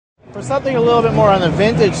For something a little bit more on the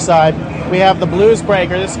vintage side, we have the Bluesbreaker.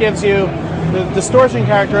 This gives you the distortion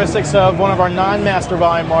characteristics of one of our non-master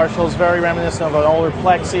volume Marshalls, very reminiscent of an older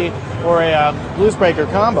Plexi or a Bluesbreaker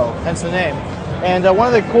combo, hence the name. And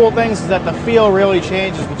one of the cool things is that the feel really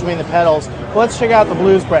changes between the pedals. Well, let's check out the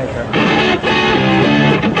Bluesbreaker.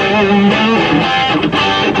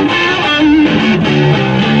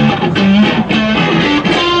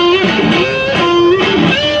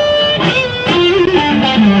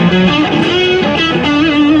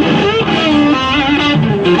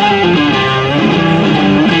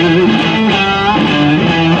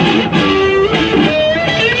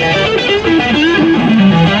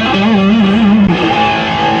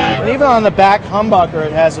 Even on the back humbucker,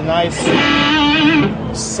 it has a nice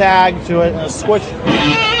sag to it and a switch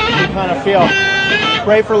kind of feel.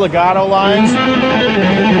 Great for legato lines.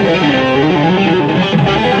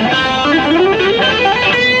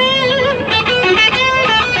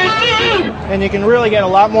 And you can really get a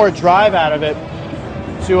lot more drive out of it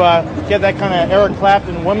to get that kind of Eric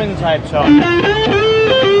Clapton woman type tone.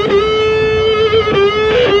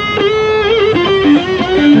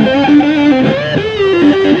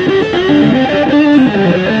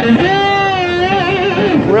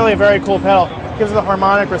 Really a very cool pedal. Gives it the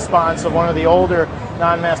harmonic response of one of the older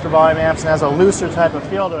non-master volume amps and has a looser type of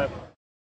feel to it.